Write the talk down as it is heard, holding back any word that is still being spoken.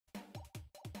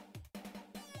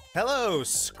Hello,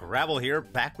 Scrabble here,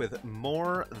 back with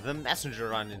more The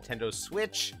Messenger on Nintendo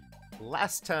Switch.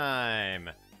 Last time,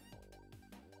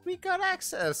 we got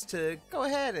access to go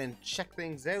ahead and check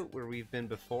things out where we've been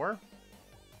before.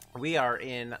 We are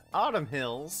in Autumn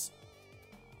Hills.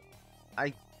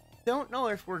 I don't know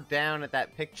if we're down at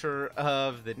that picture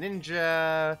of the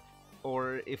ninja,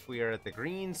 or if we are at the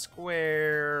green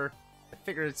square. I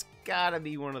figure it's gotta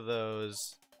be one of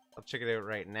those. I'll check it out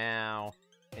right now.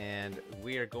 And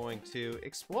we are going to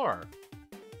explore.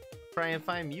 Try and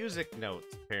find music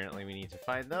notes. Apparently we need to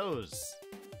find those.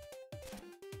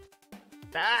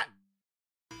 Ah!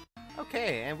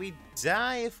 Okay, and we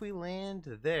die if we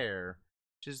land there.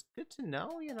 Which is good to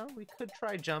know, you know. We could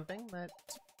try jumping. That's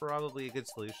probably a good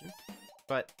solution.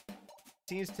 But it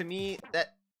seems to me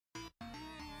that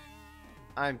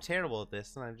I'm terrible at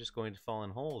this and I'm just going to fall in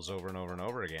holes over and over and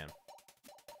over again.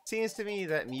 Seems to me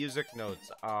that music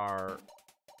notes are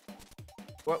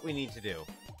what we need to do.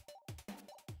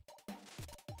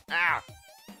 Ah!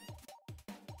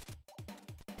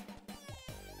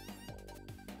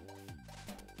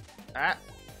 Ah!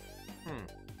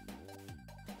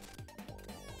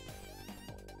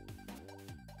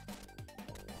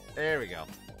 There we go.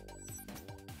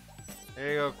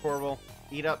 There you go, Corbel.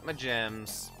 Eat up my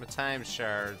gems, my time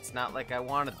shards. Not like I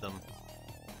wanted them.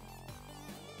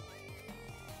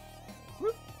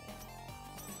 Whoop.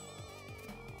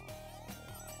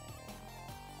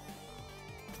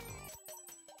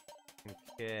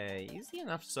 Okay, easy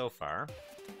enough so far.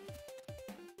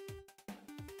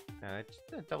 Just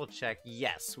gonna double check.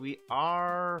 Yes, we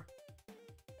are.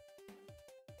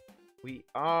 We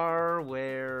are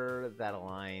where that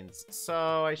aligns.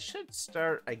 So I should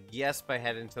start, I guess, by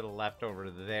heading to the left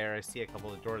over there. I see a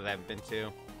couple of doors I haven't been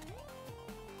to.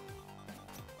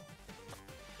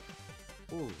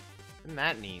 Ooh, isn't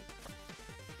that neat?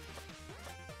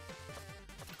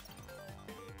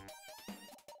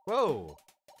 Whoa!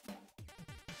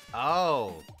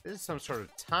 Oh, this is some sort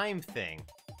of time thing.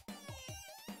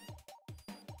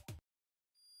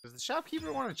 Does the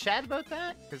shopkeeper want to chat about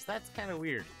that? Because that's kind of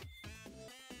weird.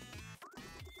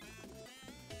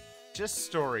 Just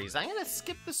stories. I'm gonna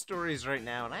skip the stories right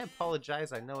now, and I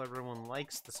apologize. I know everyone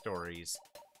likes the stories.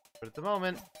 But at the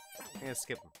moment, I'm gonna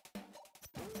skip them.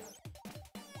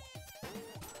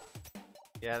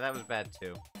 Yeah, that was bad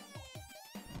too.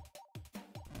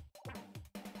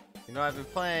 You know, I've been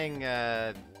playing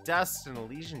Dust and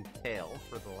Elysian Tale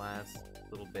for the last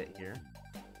little bit here.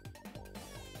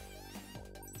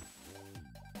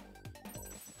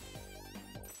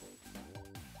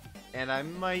 And I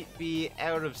might be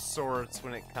out of sorts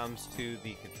when it comes to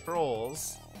the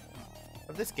controls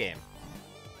of this game.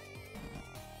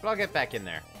 But I'll get back in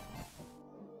there.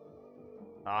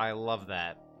 Oh, I love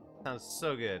that. Sounds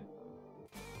so good.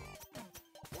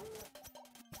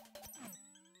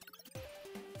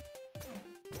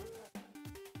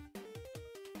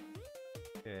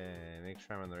 Okay, make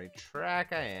sure I'm on the right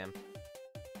track. I am.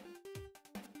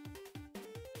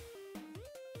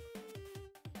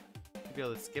 Be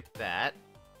able to skip that.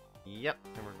 Yep,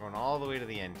 and we're going all the way to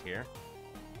the end here.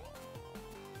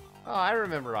 Oh, I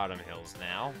remember Autumn Hills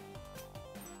now.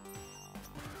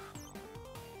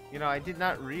 You know, I did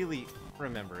not really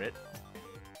remember it.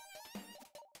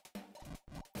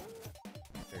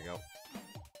 There you go.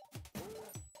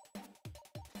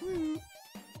 Woo.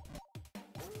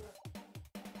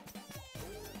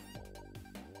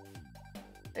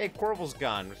 Hey, Corbel's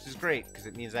gone, which is great, because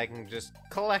it means I can just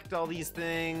collect all these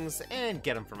things and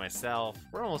get them for myself.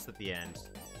 We're almost at the end.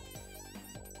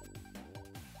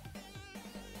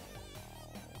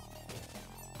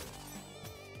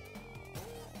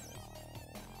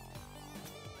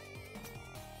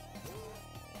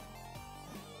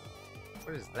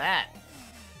 What is that?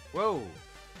 Whoa!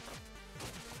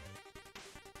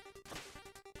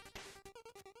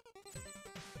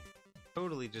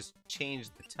 Totally just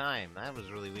changed the time. That was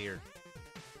really weird.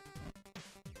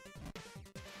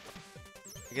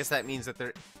 I guess that means that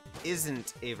there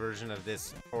isn't a version of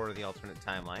this for the alternate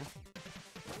timeline.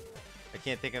 I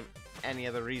can't think of any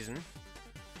other reason.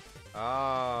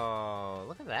 Oh,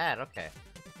 look at that. Okay.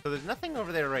 So there's nothing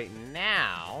over there right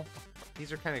now.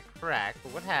 These are kind of cracked,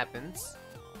 but what happens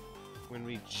when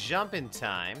we jump in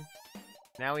time?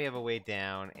 Now we have a way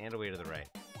down and a way to the right.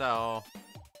 So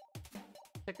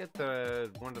check out the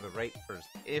one to the right first,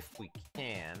 if we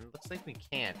can. Looks like we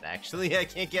can't, actually. I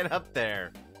can't get up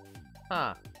there.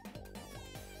 Huh.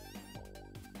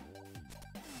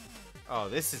 Oh,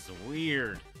 this is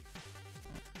weird.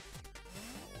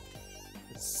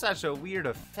 It's such a weird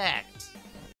effect.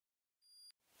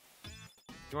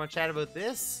 You want to chat about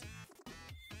this?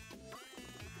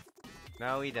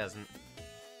 No, he doesn't.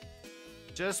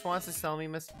 just wants to sell me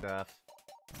my stuff.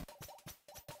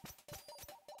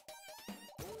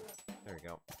 There we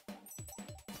go.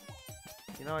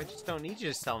 You know, I just don't need you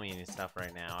to sell me any stuff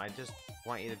right now. I just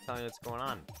want you to tell me what's going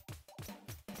on.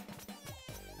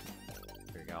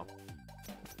 There we go.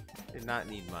 Did not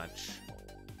need much.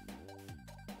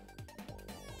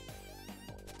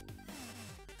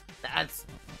 That's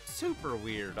super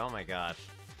weird. Oh my gosh.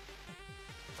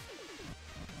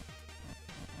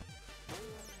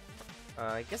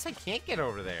 I guess I can't get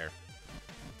over there.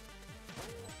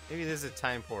 Maybe this is a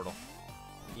time portal.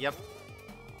 Yep.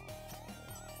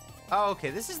 Oh, okay.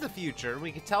 This is the future.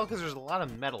 We can tell because there's a lot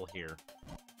of metal here.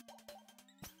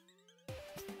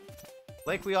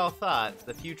 Like we all thought,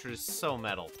 the future is so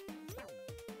metal.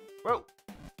 Whoa!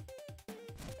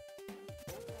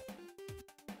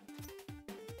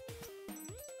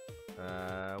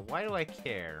 Why do I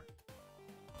care?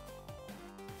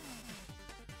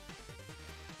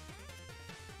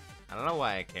 I don't know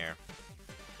why I care.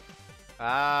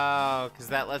 Oh, because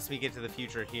that lets me get to the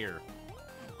future here.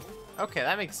 Okay,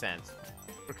 that makes sense.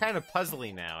 We're kind of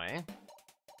puzzly now, eh?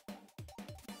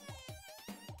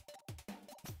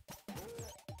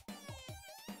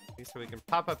 So we can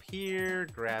pop up here,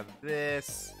 grab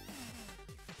this.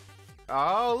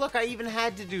 Oh, look, I even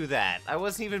had to do that. I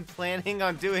wasn't even planning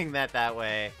on doing that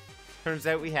way. Turns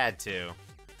out we had to.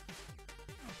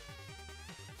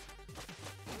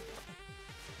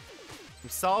 I'm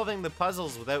solving the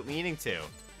puzzles without meaning to.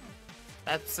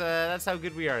 That's how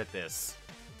good we are at this.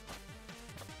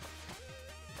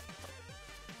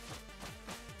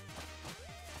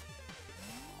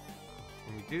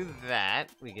 When we do that,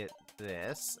 we get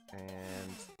this,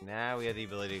 and now we have the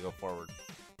ability to go forward.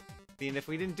 See, and if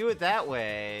we didn't do it that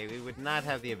way, we would not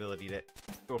have the ability to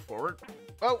go forward.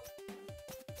 Oh!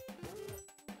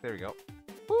 There we go.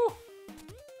 Woo!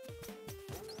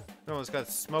 Almost got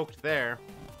smoked there.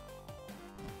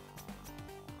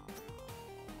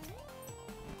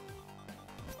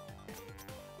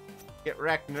 Get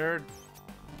wrecked, nerd.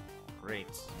 Great.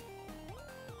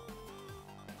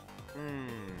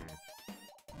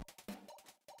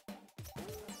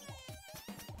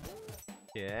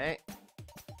 Okay.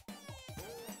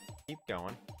 Keep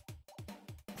going.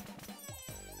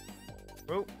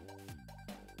 Whoop.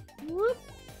 Whoop.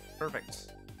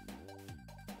 Perfect.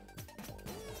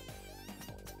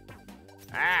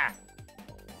 Ah!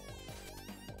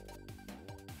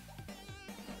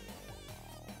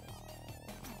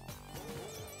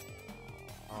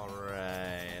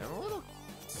 Alright. I'm a little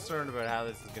concerned about how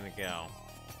this is gonna go.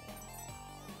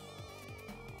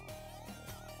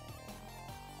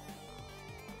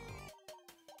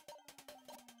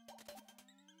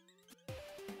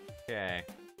 Okay.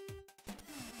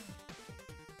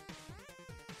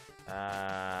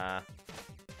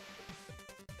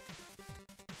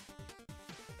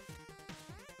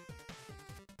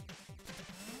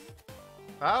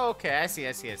 Oh, okay. I see.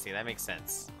 That makes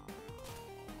sense.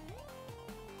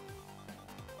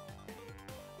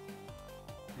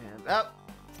 And up.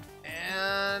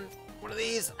 And one of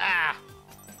these. Ah!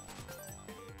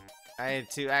 I had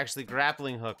to actually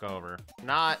grappling hook over.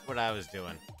 Not what I was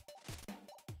doing.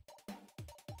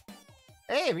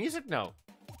 Hey, music note.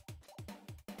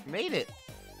 Made it.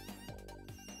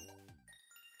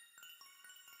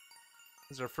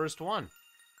 This is our first one.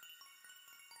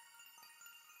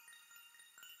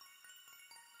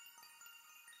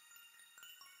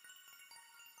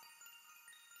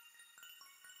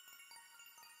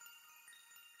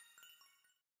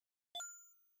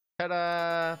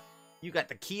 Ta-da! You got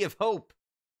the key of hope.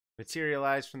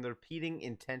 Materialized from the repeating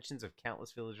intentions of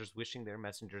countless villagers wishing their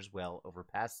messengers well over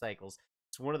past cycles.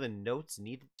 It's one of the notes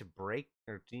needed to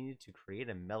create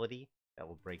a melody that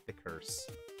will break the curse.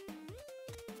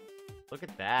 Look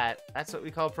at that. That's what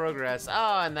we call progress.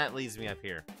 Oh, and that leads me up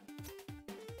here.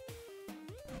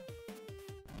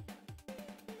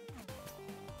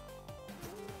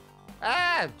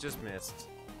 Ah, just missed.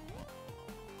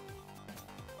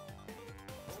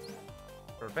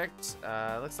 Perfect.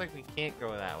 Looks like we can't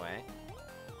go that way.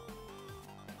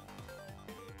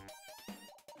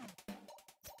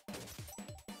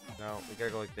 No, we gotta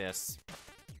go like this.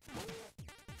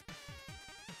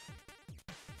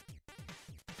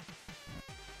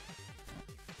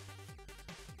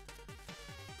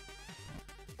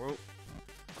 Whoa.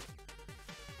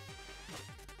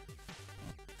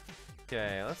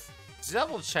 Okay, let's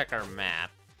double check our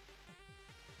map.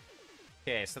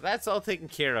 Okay, so that's all taken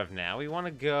care of now. We want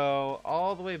to go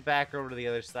all the way back over to the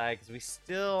other side because we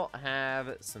still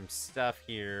have some stuff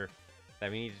here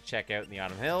that we need to check out in the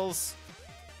Autumn Hills.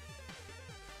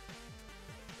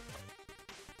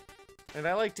 And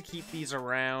I like to keep these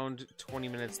around 20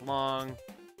 minutes long.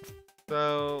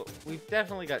 So, we've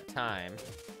definitely got time.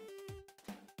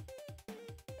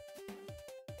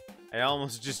 I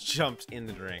almost just jumped in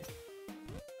the drink.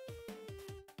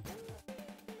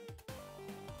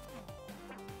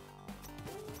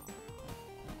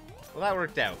 Well, that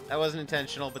worked out. That wasn't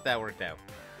intentional, but that worked out.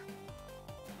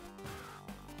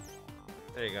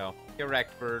 There you go. Get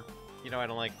wrecked, bird. You know I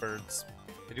don't like birds.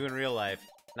 I do in real life,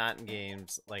 not in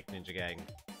games like Ninja Gaiden.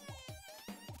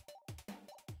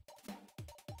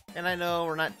 And I know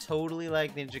we're not totally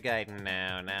like Ninja Gaiden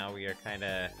now. Now we are kind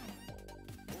of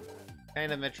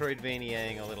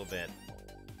Metroidvania-ing a little bit.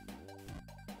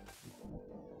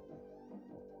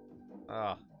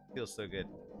 Oh, feels so good.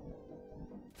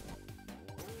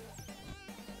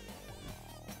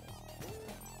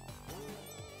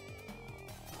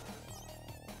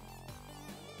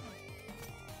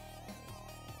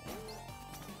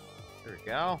 There we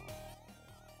go.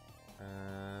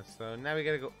 So now we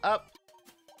gotta go up.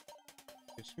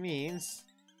 Which means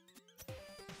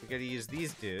we gotta use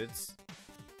these dudes.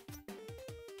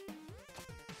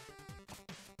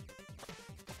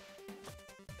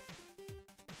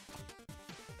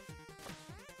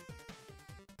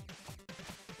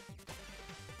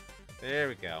 There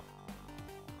we go.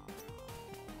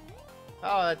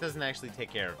 Oh, that doesn't actually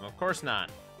take care of him. Of course not.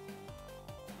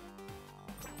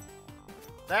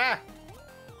 Ah!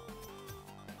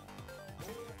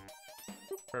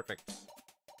 Perfect.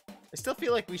 I still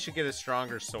feel like we should get a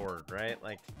stronger sword, right?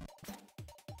 Like,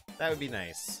 that would be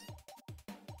nice.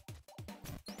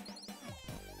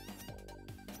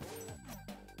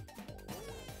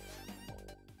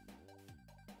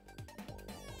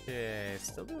 Okay,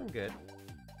 still doing good.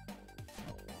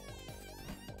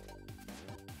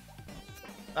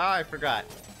 Oh, I forgot.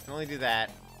 I can only do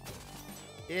that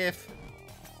if...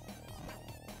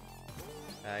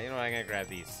 you know what? I'm gonna grab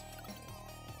these.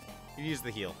 You use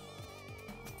the heal.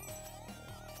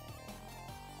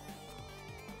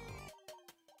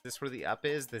 Is this where the up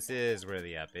is? This is where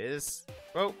the up is.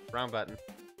 Oh, wrong button.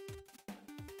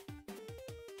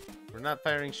 We're not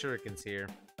firing shurikens here.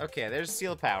 Okay, there's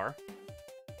Seal Power.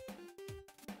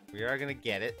 We are gonna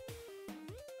get it.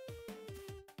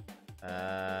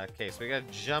 Okay, so we gotta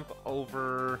jump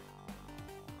over.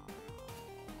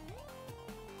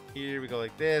 Here we go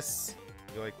like this.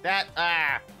 We go like that.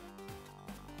 Ah!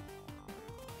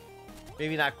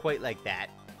 Maybe not quite like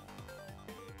that.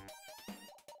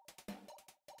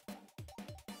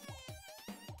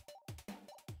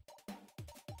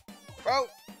 Oh!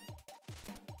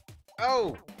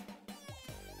 Oh!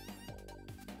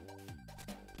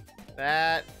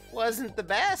 That wasn't the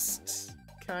best.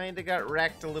 Kinda got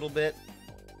wrecked a little bit.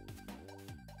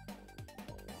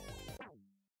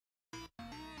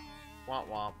 Womp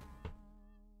womp.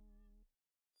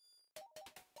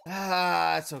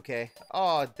 Ah, it's okay.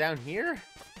 Oh, down here?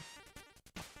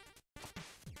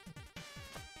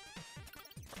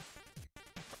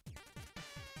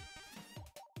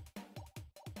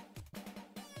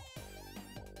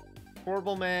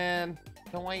 Horrible man.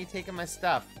 Don't want you taking my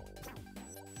stuff.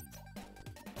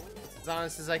 As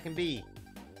honest as I can be.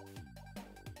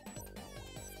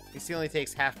 At least he only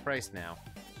takes half price now.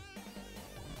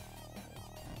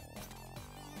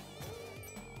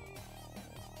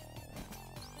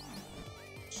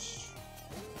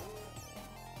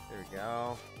 There we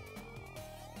go.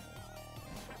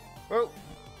 Whoa!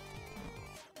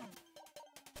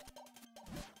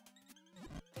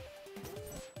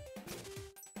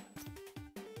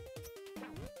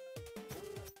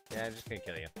 Yeah, I'm just gonna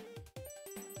kill you.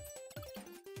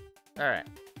 Alright.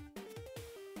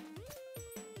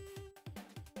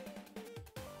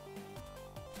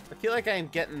 I feel like I'm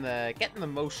getting the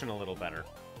motion a little better.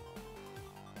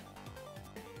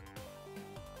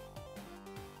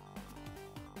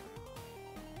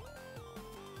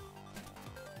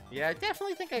 Yeah, I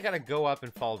definitely think I gotta go up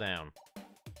and fall down.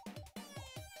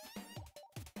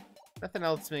 Nothing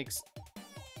else makes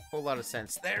a whole lot of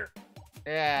sense there.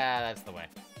 Yeah, that's the way.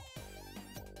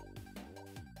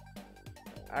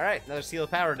 Alright, another Seal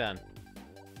of Power done.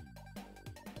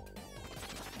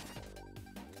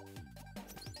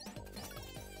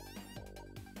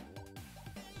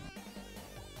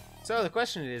 So the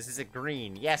question is it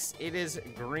green? Yes, it is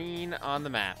green on the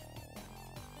map.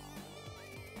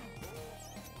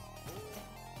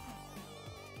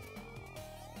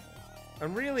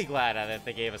 I'm really glad that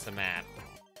they gave us a map.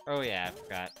 Oh yeah, I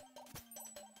forgot.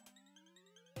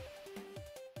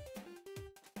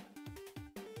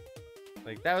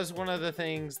 Like, that was one of the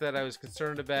things that I was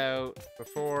concerned about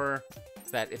before,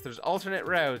 is that if there's alternate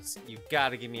routes, you've got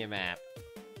to give me a map.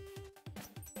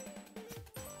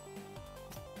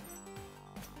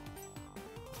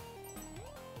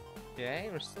 Okay,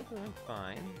 we're still doing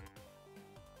fine.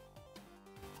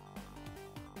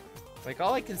 Like,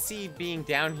 all I can see being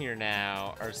down here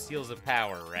now are seals of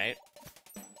power, right?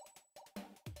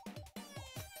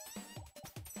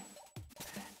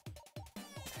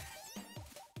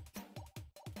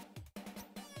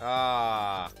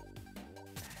 Ah.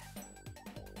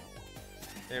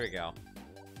 There we go.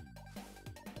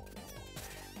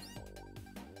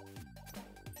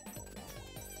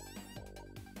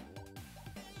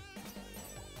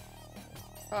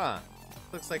 Huh.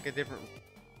 Looks like a different...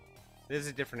 This is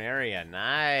a different area.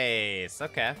 Nice.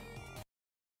 Okay.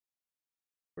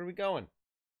 Where are we going?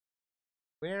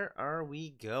 Where are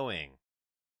we going?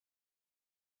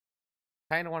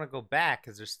 Kind of want to go back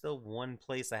because there's still one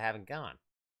place I haven't gone.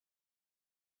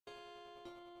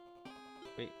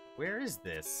 Wait, where is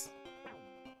this?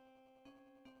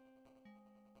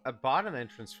 A bottom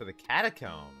entrance for the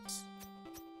Catacombs.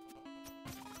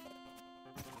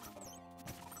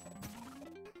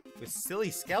 With silly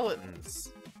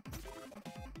skeletons.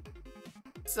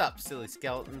 What's up, silly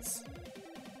skeletons?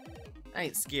 I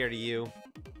ain't scared of you.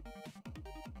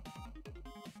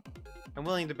 I'm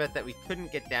willing to bet that we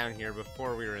couldn't get down here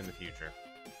before we were in the future.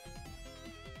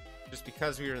 Just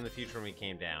because we were in the future when we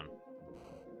came down.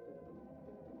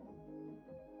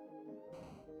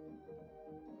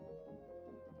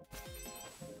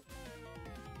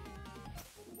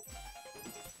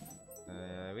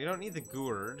 We don't need the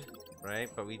gourd, right?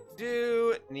 But we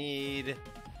do need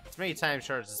as many time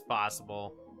shards as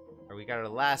possible. Or we got our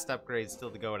last upgrade still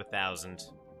to go at 1,000.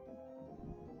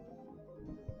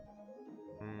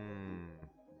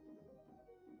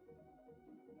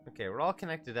 Okay, we're all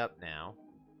connected up now.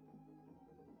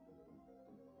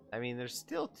 I mean, there's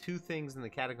still 2 things in the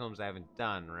catacombs I haven't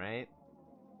done, right?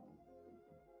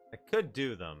 I could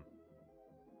do them.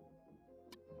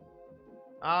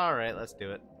 Alright, let's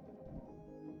do it.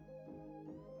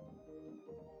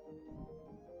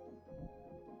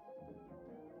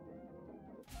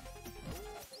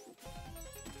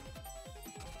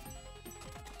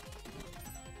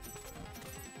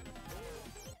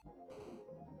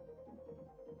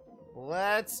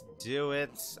 Let's do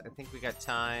it. I think we got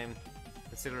time,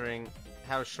 considering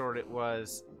how short it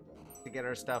was to get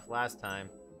our stuff last time.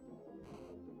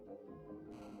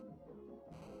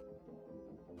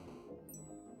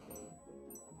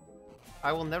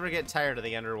 I will never get tired of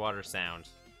the underwater sound.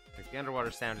 Like, the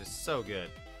underwater sound is so good.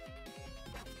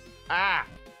 Ah!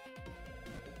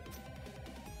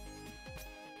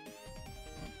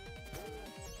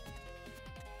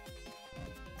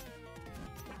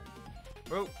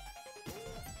 Whoa.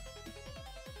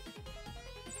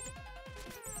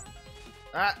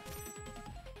 Ah!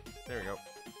 There we go.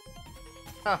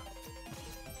 Huh.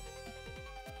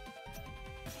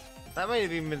 That might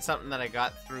have even been something that I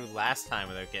got through last time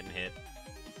without getting hit.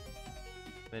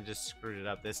 Then just screwed it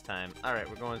up this time. Alright,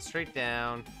 we're going straight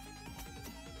down.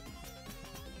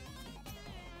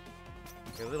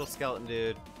 Okay, little skeleton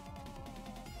dude.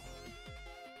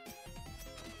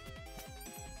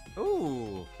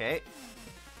 Ooh, okay.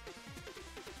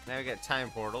 Now we got time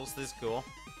portals. This is cool.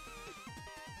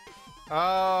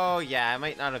 Oh, yeah, I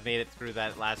might not have made it through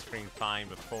that last screen fine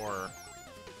before.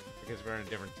 Because we're in a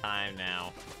different time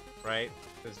now. Right?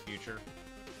 This future.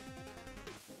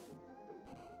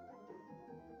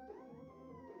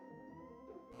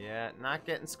 Yeah, not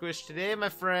getting squished today, my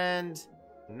friend.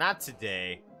 Not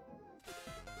today.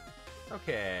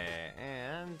 Okay,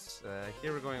 and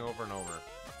here we're going over and over.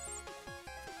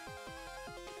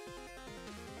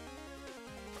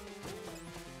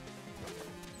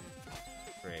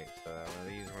 Great, so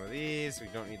one of these. We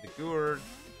don't need the gourd.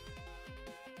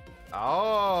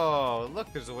 Oh,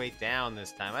 look, there's a way down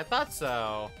this time. I thought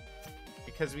so.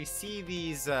 Because we see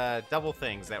these double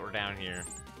things that were down here.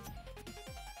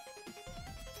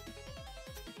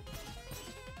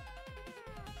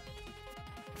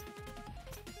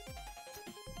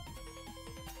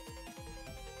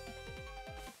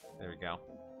 There we go.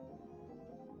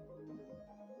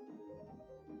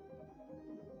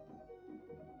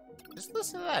 Just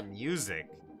listen to that music.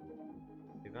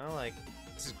 You know, like,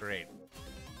 this is great.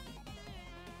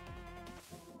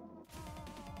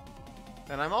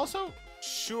 And I'm also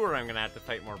sure I'm gonna have to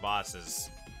fight more bosses.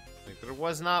 Like, there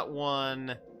was not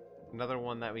another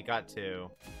one that we got to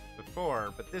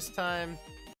before, but this time,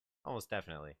 almost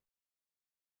definitely.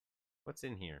 What's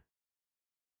in here?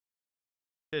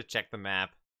 Should have checked the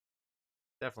map.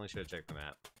 Definitely should have checked the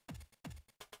map.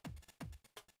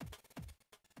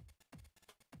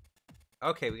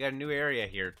 Okay, we got a new area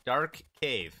here. Dark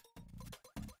Cave.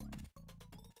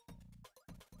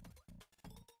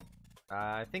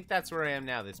 I think that's where I am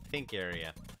now, this pink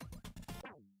area.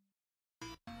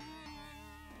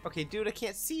 Okay, dude, I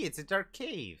can't see. It's a dark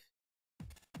cave.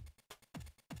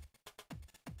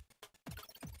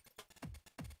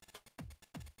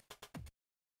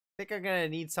 I think I'm gonna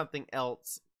need something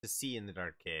else to see in the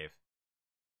dark cave.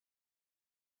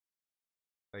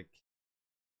 Like,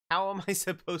 how am I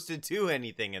supposed to do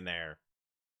anything in there?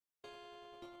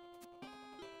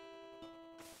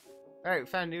 Alright, we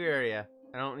found a new area.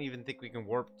 I don't even think we can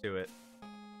warp to it.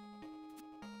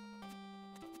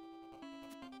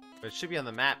 But it should be on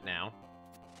the map now.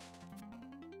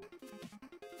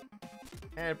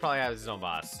 And it probably has its own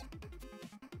boss.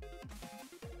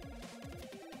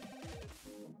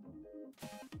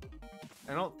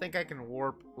 I don't think I can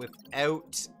warp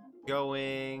without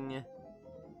going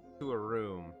to a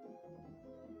room.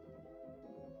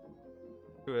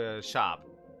 To a shop.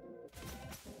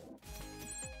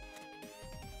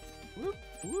 Whoop,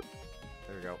 whoop.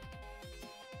 There we go.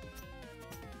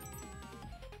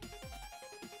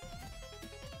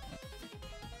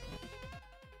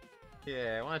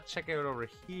 Yeah, I want to check out over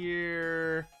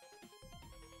here.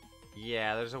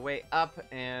 Yeah, there's a way up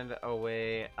and a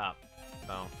way up.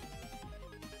 So,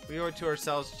 we owe it to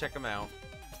ourselves to check them out.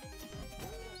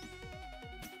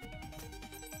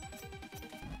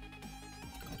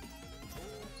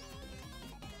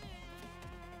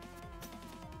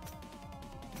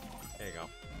 There you go.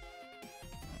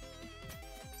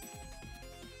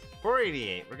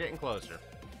 488. We're getting closer.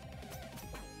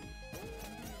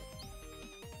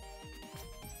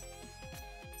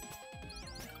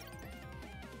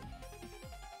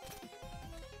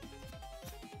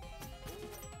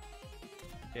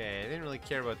 Okay, I didn't really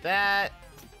care about that.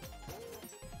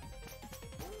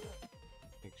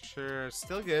 Make sure,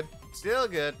 still good. Still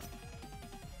good.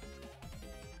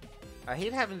 I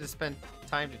hate having to spend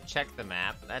time to check the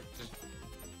map. That just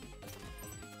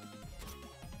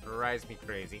drives me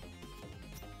crazy.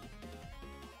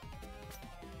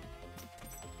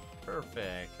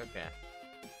 Perfect, okay.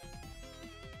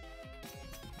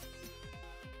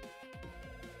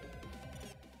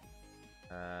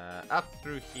 Up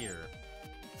through here.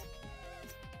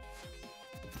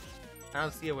 I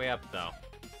don't see a way up, though.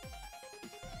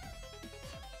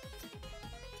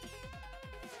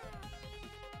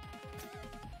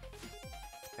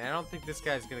 And I don't think this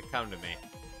guy's gonna come to me.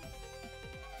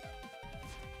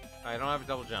 I don't have a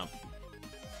double jump.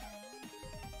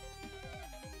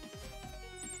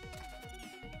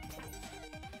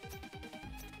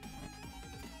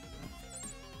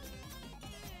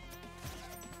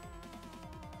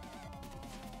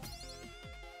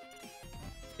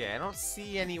 Okay, I don't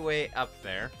see any way up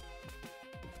there.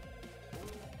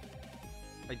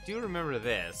 I do remember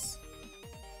this.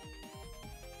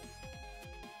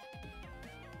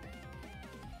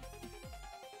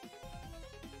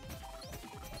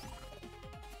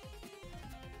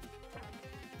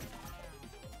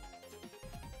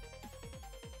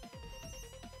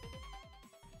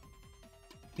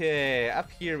 Okay, up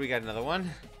here we got another one.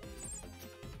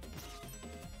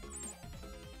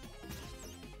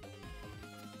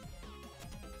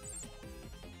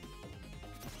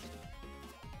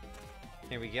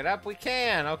 Can we get up? We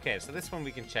can! Okay, so this one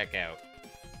we can check out.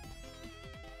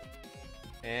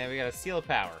 And we got a seal of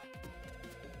power.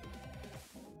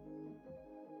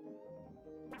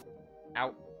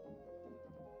 Ow.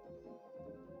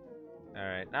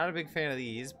 Alright, not a big fan of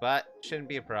these, but shouldn't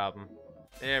be a problem.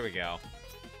 There we go.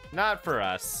 Not for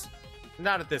us.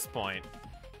 Not at this point.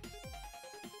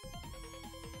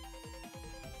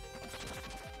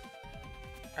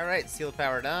 Alright, seal of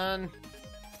power done.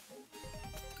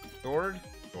 Sword,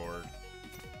 sword.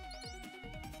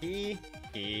 Key,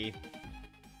 key.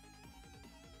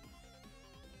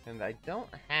 And I don't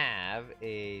have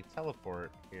a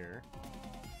teleport here.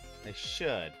 I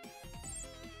should.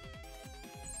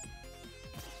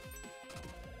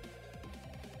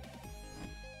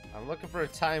 I'm looking for a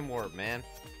time warp, man.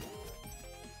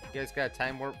 You guys got a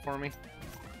time warp for me?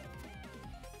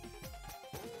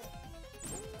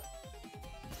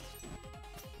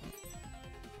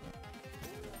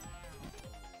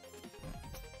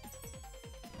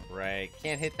 Right,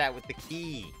 can't hit that with the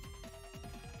key.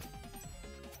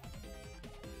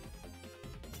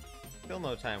 Still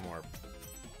no time warp.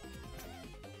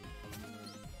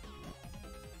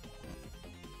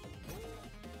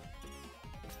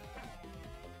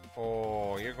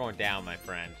 Oh, you're going down, my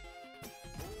friend.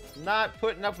 Not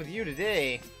putting up with you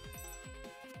today.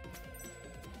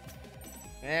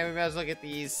 And we might as well get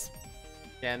these.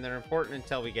 Yeah, and they're important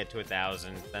until we get to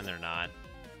 1,000. Then they're not.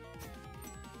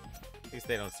 At least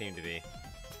they don't seem to be.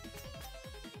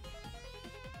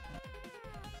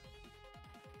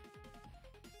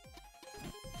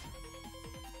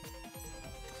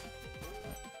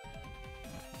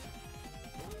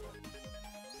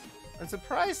 I'm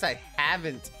surprised I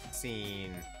haven't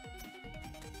seen...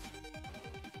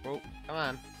 Oh, come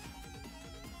on.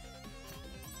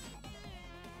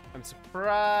 I'm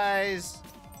surprised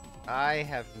I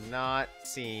have not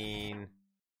seen...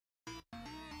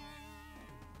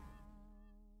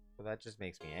 Well, that just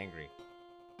makes me angry.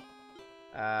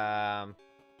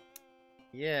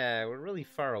 Yeah, we're really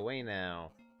far away now.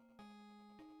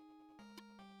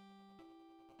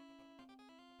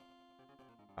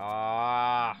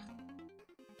 Ah.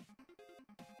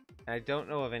 I don't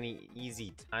know of any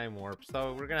easy time warp,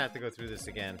 so we're gonna have to go through this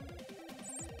again.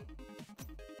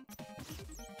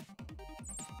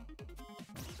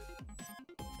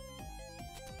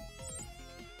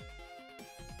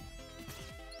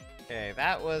 Okay,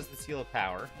 that was the Seal of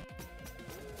Power.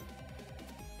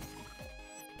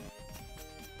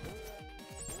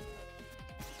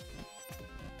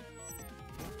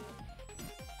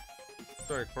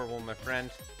 Sorry, Corporal, my friend.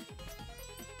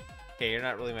 Okay, you're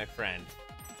not really my friend.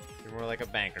 You're more like a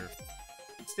banker.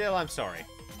 Still, I'm sorry.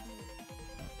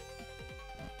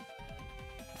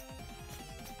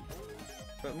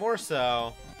 But more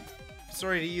so,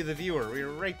 sorry to you, the viewer. We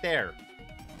were right there.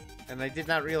 And I did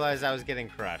not realize I was getting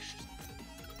crushed.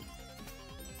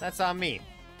 That's on me.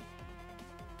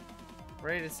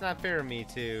 Right? It's not fair of me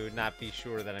to not be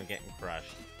sure that I'm getting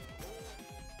crushed.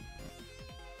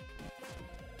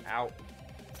 Ow.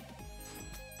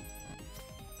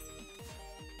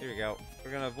 Here we go.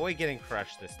 We're gonna avoid getting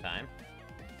crushed this time.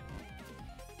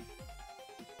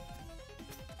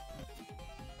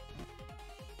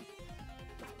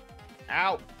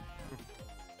 Ow!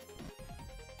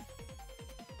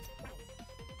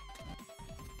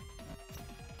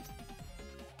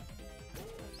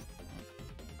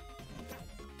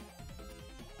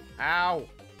 Ow!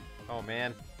 Oh,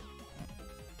 man.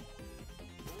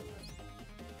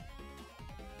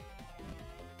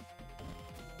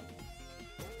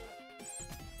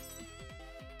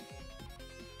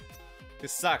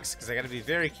 This sucks, because I gotta be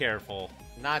very careful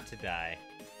not to die.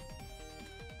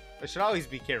 I should always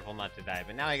be careful not to die,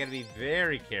 but now I gotta be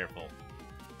very careful.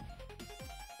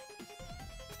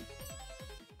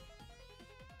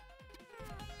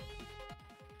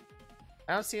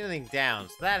 I don't see anything down,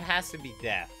 so that has to be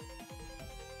death.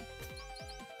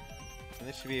 And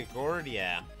this should be a gourd,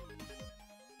 yeah.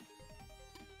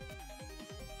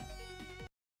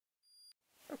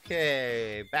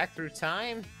 Okay, back through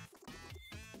time.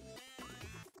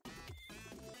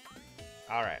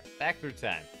 Alright, back through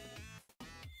time.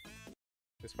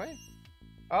 This way?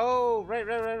 Oh, right,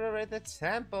 the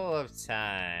Temple of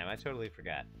Time. I totally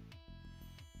forgot.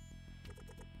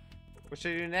 What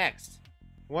should I do next?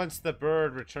 Once the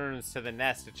bird returns to the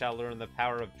nest, it shall learn the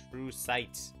power of true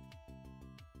sight.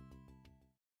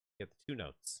 Get the 2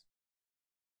 notes.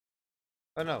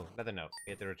 Oh no, another note.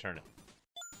 We have to return it.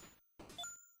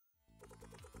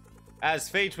 As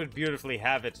fate would beautifully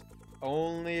have it,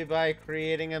 only by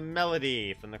creating a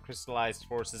melody from the crystallized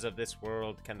forces of this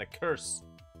world can the curse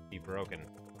be broken.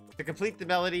 To complete the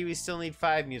melody, we still need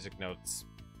 5 music notes.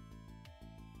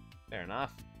 Fair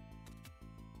enough.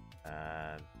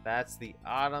 That's the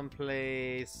autumn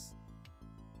place.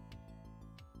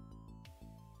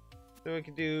 So we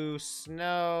could do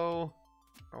snow.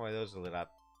 Oh, wait, those are lit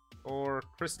up. Or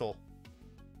crystal.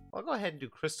 I'll go ahead and do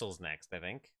crystals next, I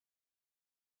think.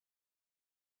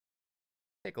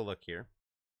 Take a look here.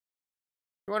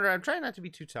 You wonder, I'm trying not to be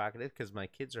too talkative because my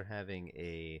kids are having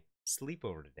a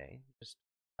sleepover today, just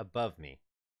above me.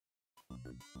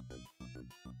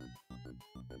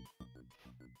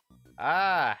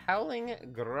 Ah, Howling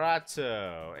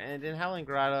Grotto. And in Howling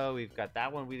Grotto, we've got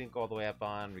that one we didn't go all the way up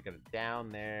on. We got it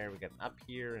down there. We got an up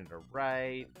here and a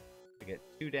right. We got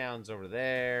 2 downs over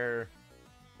there.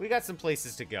 We got some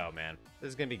places to go, man. This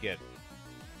is going to be good.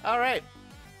 All right.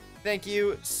 Thank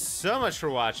you so much for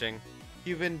watching. If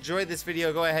you've enjoyed this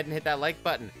video, go ahead and hit that like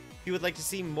button. If you would like to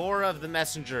see more of The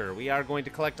Messenger, we are going to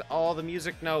collect all the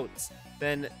music notes.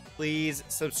 Then please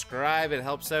subscribe. It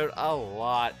helps out a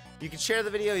lot. You can share the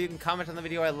video. You can comment on the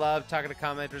video. I love talking to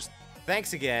commenters.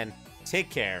 Thanks again. Take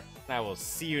care. And I will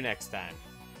see you next time.